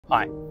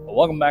Hi,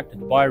 welcome back to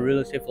Dubai Real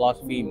Estate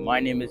Philosophy. My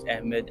name is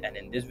Ahmed, and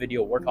in this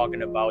video, we're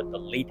talking about the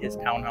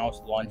latest townhouse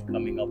launch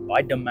coming up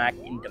by Damac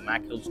in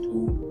Damac Hills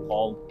 2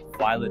 called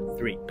Violet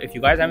 3. If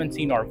you guys haven't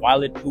seen our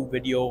Violet 2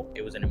 video,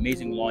 it was an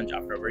amazing launch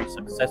after a very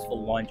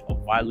successful launch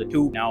of Violet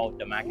 2. Now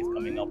Damac is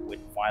coming up with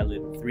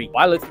Violet 3.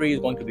 Violet 3 is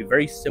going to be a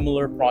very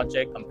similar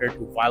project compared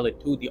to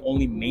Violet 2. The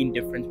only main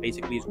difference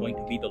basically is going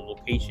to be the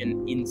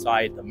location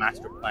inside the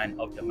master plan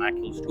of Damac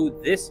Hills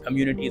 2. This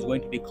community is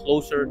going to be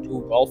closer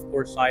to golf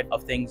course side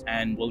of things,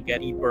 and we'll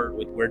get deeper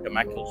with where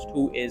Damac Hills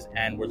 2 is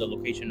and where the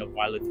location of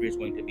Violet 3 is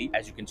going to be,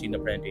 as you can see in the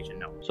presentation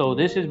now. So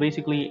this is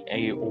basically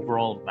a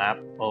overall map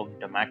of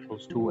Damac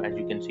Hills 2. As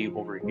you can see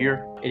over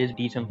here, it is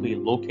decently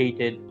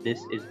located.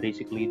 This is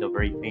basically the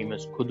very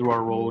famous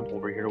Kudra Road.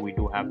 Over here we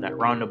do have that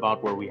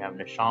roundabout where we have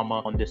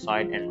Nashama on this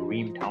side and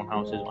Reem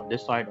townhouses on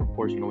this side. Of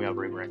course, we have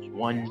Reem Ranch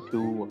 1,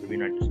 2,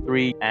 Reem Ranch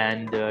 3,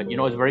 and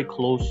it's very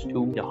close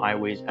to the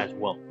highways as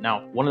well.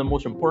 Now, one of the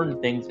most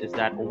important things is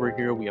that over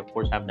here we of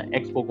course have the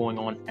expo going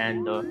on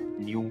and the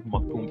new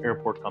Maktoum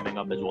airport coming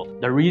up as well.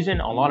 The reason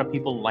a lot of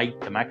people like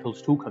the Damac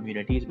Hills 2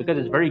 community is because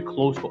it's very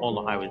close to all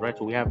the highways, right?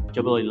 So we have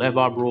Jebel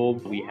Levab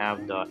Road, we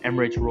have the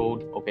Emirates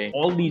Road, okay?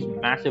 All these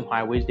massive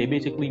highways, they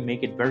basically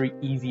make it very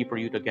easy for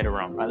you to get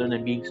around. Rather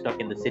than being stuck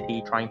in the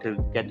city trying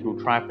to get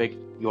through traffic,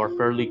 you are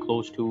fairly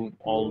close to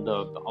a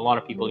lot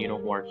of people,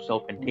 who are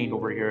self-contained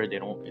over here. They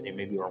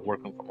maybe are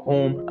working from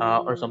home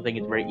or something.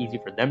 It's very easy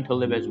for them to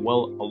live as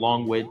well.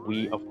 Along with,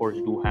 we of course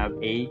do have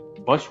a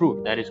bus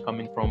route that is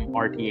coming from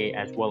RTA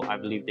as well. I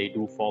believe they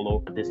do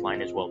follow this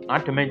line as well.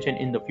 Not to mention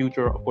in the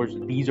future, of course,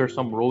 these are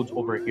some roads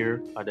over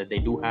here that they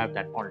do have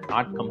that are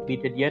not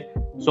completed yet.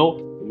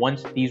 So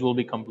once these will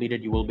be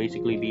completed, you will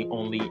basically be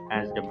only,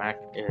 as Damac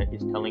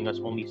is telling us,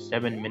 only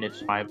 7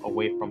 minutes drive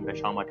away from the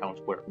Shama Town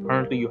Square.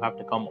 Currently, you have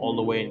to come all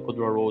the way in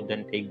Kudra Road,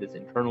 then take this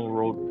internal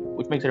road,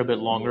 which makes it a bit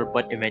longer,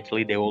 but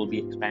eventually they will be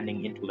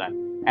expanding into that.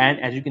 And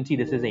as you can see,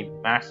 this is a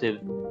massive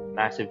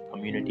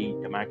community,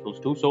 Damac Hills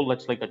 2. So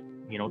let's take a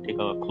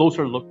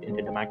closer look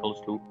into Damac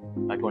Hills 2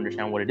 to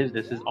understand what it is.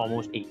 This is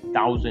almost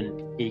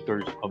 1,000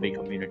 acres of a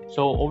community.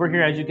 So over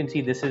here, as you can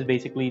see, this is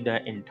basically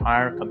the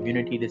entire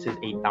community. This is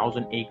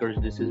 1,000 acres.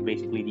 This is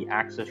basically the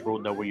access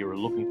road that we were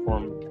looking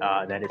for,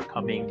 that is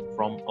coming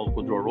from Al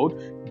Qudra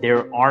Road.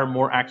 There are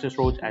more access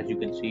roads, as you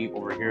can see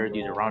over here.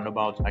 These are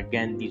roundabouts.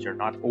 Again, these are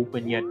not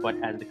open yet, but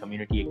as the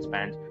community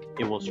expands,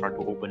 it will start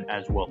to open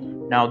as well.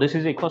 Now, this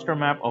is a cluster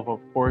map of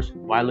course,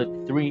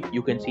 Violet 3.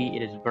 You can see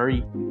it is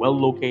very well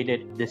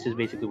located. This is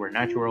basically where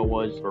Natura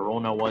was,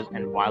 Verona was,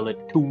 and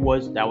Violet 2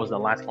 was. That was the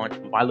last launch.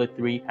 Violet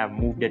 3 have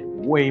moved it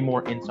way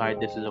more inside.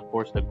 This is of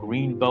course the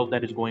green belt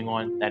that is going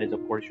on. That is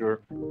of course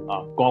your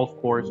golf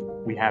course.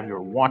 We have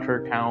your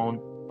water town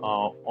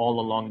all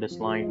along this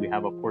line. We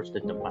have of course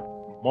the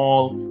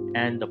mall,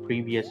 and the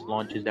previous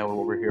launches that were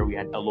over here, we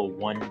had LO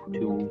 1,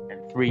 2,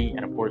 and 3,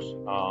 and of course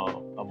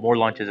more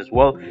launches as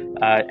well,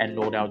 and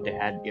no doubt they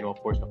had of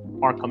course the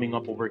park coming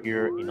up over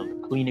here,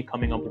 the clinic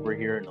coming up over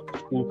here, and the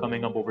school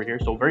coming up over here.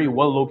 So very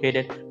well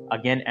located.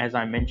 Again, as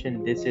I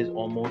mentioned, this is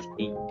almost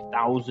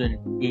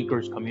 1,000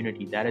 acres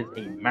community. That is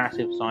a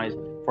massive size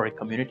for a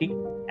community,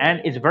 and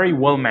it's very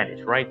well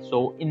managed, right?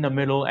 So in the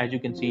middle, as you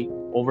can see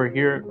over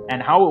here,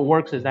 and how it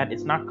works is that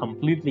it's not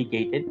completely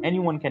gated.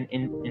 Anyone can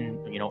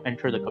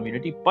enter the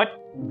community,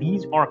 but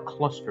these are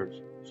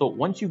clusters. So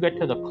once you get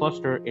to the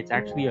cluster, it's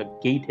actually a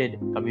gated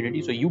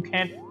community, so you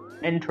can't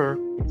enter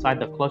inside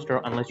the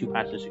cluster unless you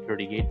pass the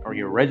security gate, or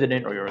you're a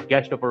resident, or you're a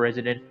guest of a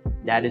resident.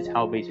 That is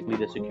how basically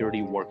the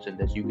security works in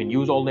this. You can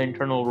use all the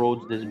internal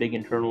roads. This big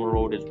internal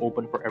road is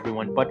open for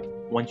everyone, but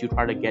once you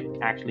try to get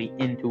actually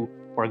into,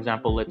 for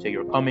example, let's say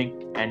you're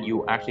coming and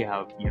you actually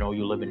have,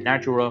 you live in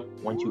Natura.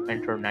 Once you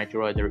enter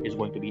Natura, there is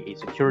going to be a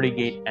security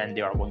gate, and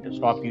they are going to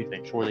stop you to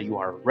ensure that you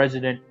are a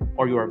resident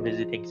or you are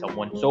visiting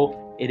someone.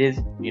 So it is,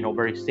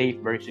 very safe,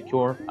 very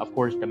secure. Of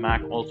course,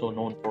 Damac also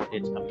known for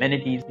its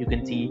amenities. You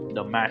can see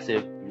the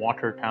massive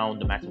water town,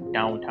 the massive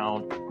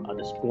downtown,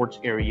 the sports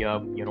area.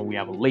 We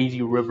have a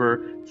lazy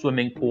river,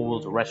 swimming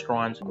pools,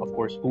 restaurants, of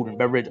course, food and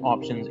beverage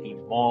options, a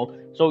mall.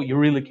 So you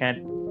really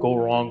can't go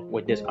wrong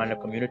with this kind of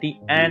community.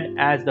 And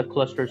as the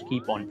clusters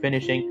keep on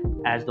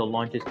finishing, as the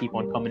launches keep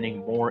on coming in,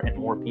 more and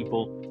more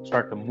people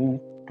start to move.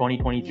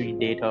 2023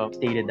 data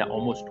stated that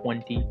almost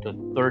 20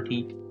 to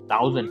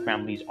 30,000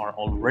 families are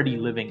already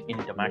living in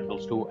Damac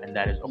Hills 2, and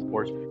that is of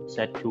course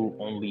set to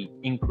only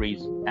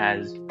increase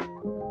as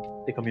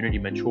the community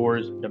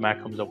matures.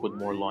 Damac comes up with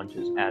more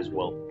launches as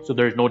well. So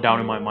there's no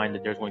doubt in my mind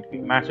that there's going to be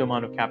a massive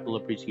amount of capital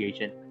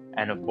appreciation,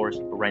 and of course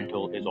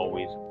rental is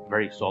always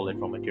very solid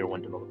from a tier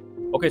 1 developer.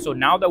 Okay, so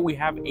now that we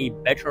have a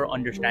better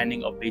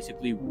understanding of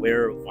basically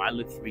where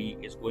Violet 3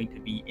 is going to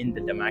be in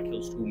the Damac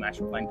Hills 2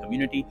 master plan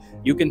community,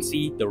 you can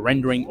see the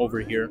rendering over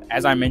here.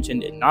 As I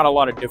mentioned, not a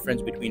lot of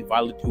difference between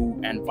Violet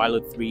 2 and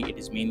Violet 3. It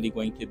is mainly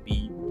going to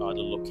be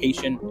the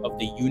location of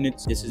the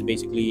units. This is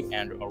basically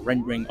a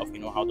rendering of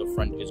how the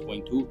front is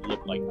going to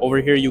look like.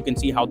 Over here you can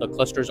see how the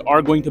clusters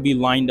are going to be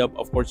lined up.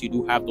 Of course, you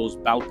do have those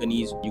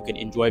balconies. You can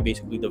enjoy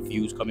basically the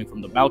views coming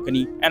from the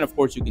balcony, and of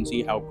course you can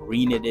see how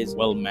green it is,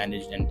 well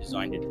managed and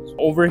designed it is.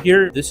 Over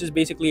here, this is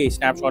basically a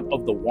snapshot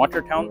of the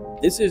water town.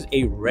 This is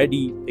a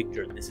ready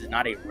picture. This is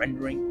not a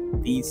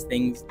rendering. These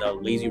things, the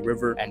lazy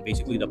river and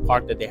basically the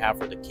park that they have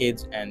for the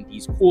kids, and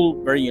these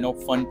cool, very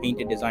fun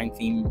painted design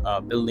theme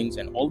buildings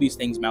and all these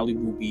things,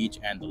 Malibu Beach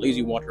and the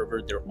lazy water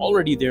river, they're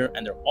already there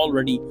and they're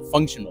already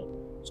functional.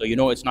 So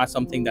it's not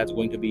something that's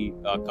going to be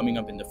coming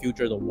up in the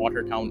future. The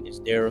water town is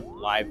there,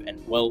 live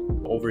and well.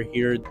 Over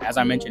here, as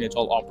I mentioned, it's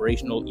all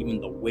operational. Even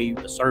the wave,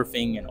 the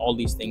surfing and all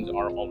these things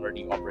are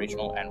already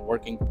operational and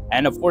working.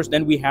 And of course,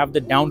 then we have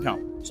the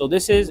downtown. So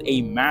this is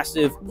a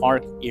massive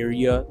park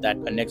area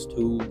that connects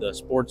to the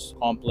sports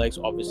complex.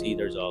 Obviously,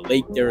 there's a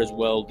lake there as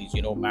well. These,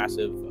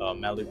 massive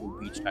Malibu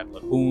Beach type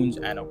lagoons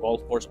and a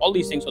golf course, all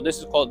these things. So this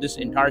is called, this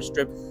entire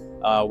strip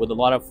with a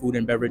lot of food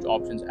and beverage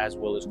options as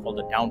well, is called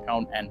the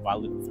downtown, and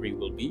Violet 3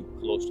 will be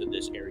close to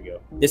this area.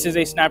 This is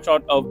a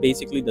snapshot of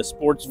basically the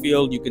sports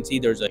field. You can see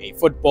there's a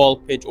football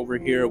pitch over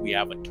here. We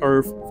have a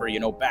turf for,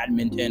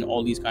 badminton,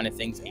 all these kind of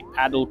things, a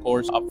paddle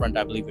course. Up front,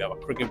 I believe we have a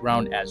cricket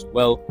ground as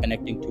well,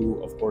 connecting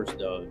to, of course,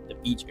 the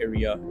beach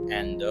area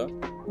and the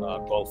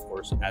golf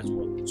course as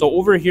well. So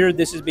over here,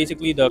 this is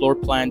basically the floor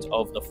plans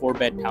of the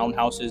 4-bed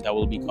townhouses that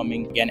will be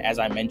coming. Again, as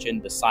I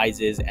mentioned, the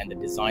sizes and the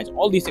designs,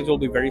 all these things will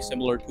be very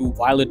similar to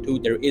Violet 2.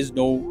 There is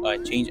no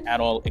change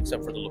at all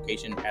except for the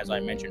location, as I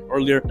mentioned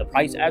earlier. The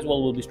price as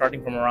well will be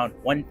starting from around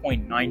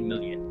 1.9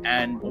 million.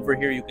 And over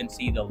here you can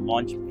see the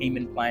launch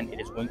payment plan.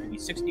 It is going to be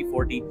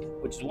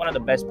 60/40, which is one of the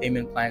best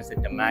payment plans that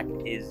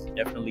Damac is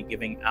definitely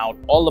giving out.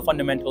 All the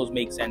fundamentals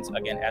make sense.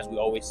 Again, as we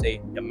always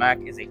say,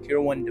 Damac is a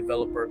tier 1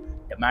 developer.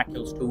 Damac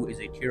Hills 2 is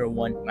a tier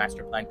 1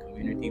 master plan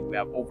community. We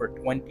have over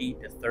 20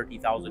 to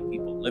 30,000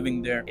 people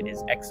living there. It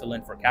is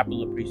excellent for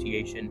capital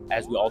appreciation,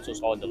 as we also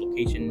saw in the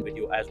location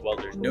video as well.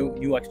 There's no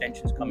new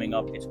extensions coming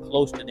up. It's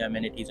close to the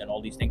amenities and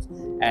all these things,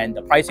 and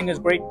the pricing is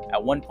great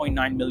at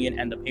 1.9 million,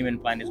 and the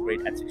payment plan is great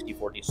at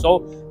 60/40.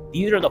 So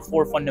these are the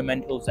 4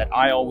 fundamentals that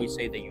I always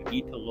say that you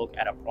need to look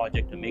at a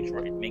project to make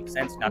sure it makes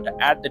sense. Now, to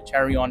add the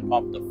cherry on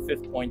top, the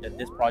 5th point that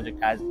this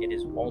project has, it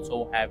is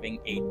also having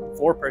a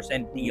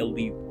 4%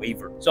 DLD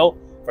waiver. So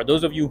for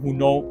those of you who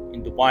know,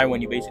 in Dubai,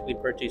 when you basically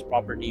purchase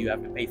property, you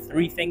have to pay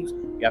 3 things.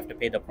 You have to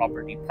pay the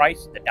property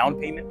price, the down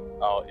payment,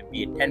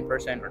 be it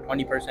 10% or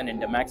 20% in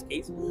Damac's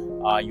case.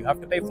 You have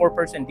to pay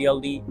 4%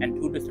 DLD and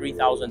 2,000 to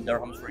 3,000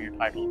 dirhams for your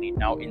title deed.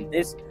 Now, in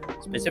this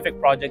specific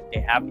project,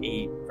 they have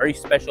a very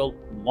special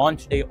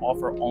launch day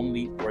offer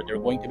only, where they're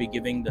going to be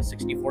giving the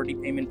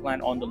 60/40 payment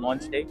plan on the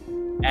launch day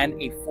and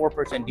a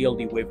 4%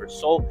 DLD waiver.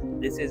 So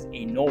this is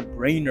a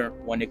no-brainer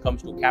when it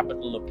comes to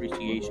capital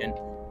appreciation.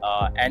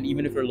 And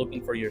even if you're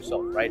looking for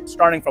yourself, right,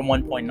 starting from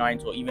 1.9,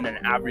 so even an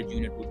average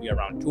unit would be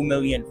around 2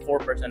 million.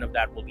 4% of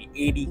that will be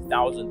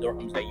 80,000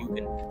 dirhams that you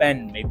can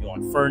spend maybe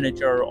on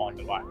furniture, on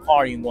to buy a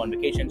car, you can go on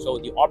vacation. So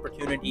the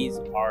opportunities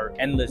are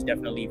endless,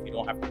 definitely, if you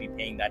don't have to be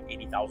paying that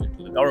 80,000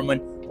 to the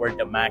government, where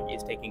Damac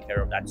is taking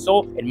care of that.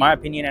 So in my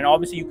opinion, and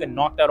obviously you can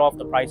knock that off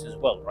the price as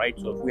well, right?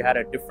 So if we had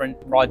a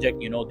different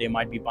project, they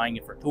might be buying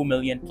it for 2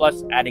 million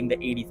plus adding the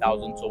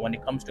 80,000. So when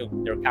it comes to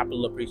their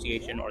capital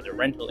appreciation or their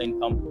rental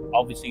income,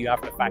 obviously you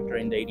have to factor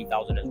in the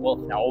 80,000 as well.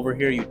 Now over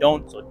here you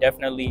don't, so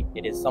definitely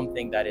it is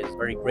something that is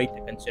very great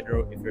to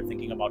consider if you're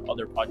thinking about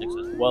other projects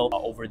as well.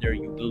 Over there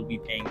you will be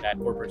paying that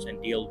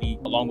 4%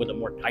 DLD along with a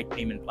more tight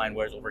payment plan,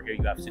 whereas over here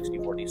you have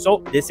 60/40.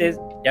 So this is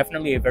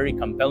definitely a very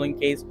compelling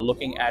case.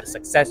 Looking at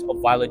success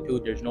of Violet 2,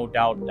 there's no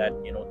doubt that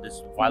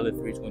this Violet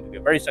 3 is going to be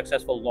a very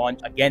successful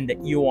launch. Again, the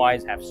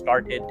EOIs have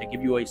started. To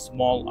give you a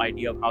small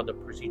idea of how the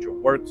procedure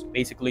works,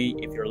 basically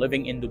if you're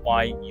living in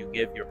Dubai, you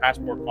give your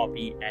passport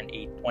copy and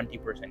a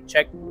 20%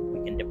 check. We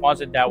can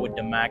deposit that with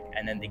Damac,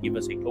 and then they give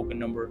us a token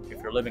number.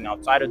 If you're living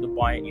outside of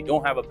Dubai and you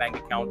don't have a bank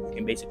account, you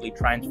can basically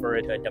transfer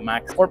it to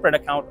Damac's corporate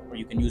account, or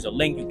you can use a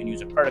link, you can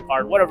use a credit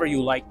card, whatever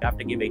you like. You have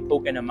to give a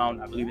token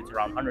amount. I believe it's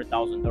around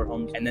 100,000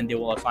 dirhams, and then they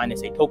will assign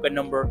us a token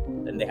number.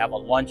 Then they have a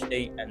launch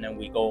date, and then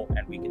we go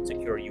and we can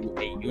secure you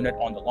a unit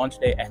on the launch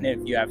day. And if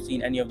you have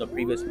seen any of the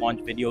previous launch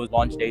videos,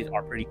 launch days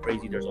are pretty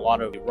crazy. There's a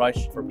lot of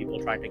rush for people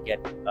trying to get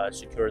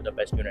secure the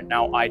best unit.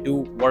 Now, I do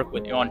work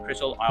with Aeon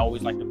Trisl. I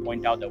always like to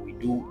point out that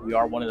we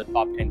are one of the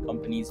top 10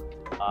 companies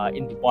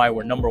in Dubai.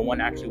 We're number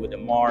 1 actually with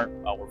Amar.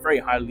 We're very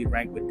highly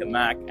ranked with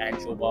Damac and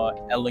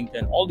Shoba,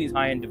 Ellington, all these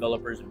high-end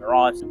developers,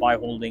 Miraz, Dubai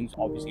Holdings,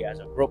 obviously as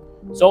a group.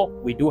 So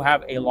we do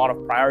have a lot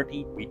of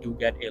priority. We do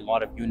get a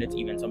lot of units,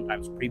 even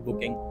sometimes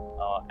pre-booking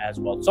as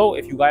well. So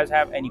if you guys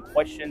have any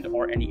questions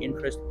or any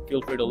interest,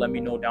 feel free to let me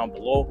know down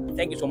below.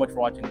 Thank you so much for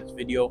watching this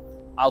video.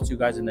 I'll see you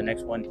guys in the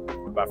next one.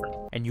 Goodbye for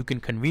now. And you can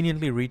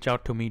conveniently reach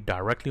out to me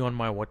directly on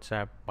my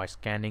WhatsApp by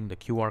scanning the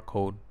QR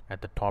code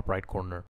at the top right corner.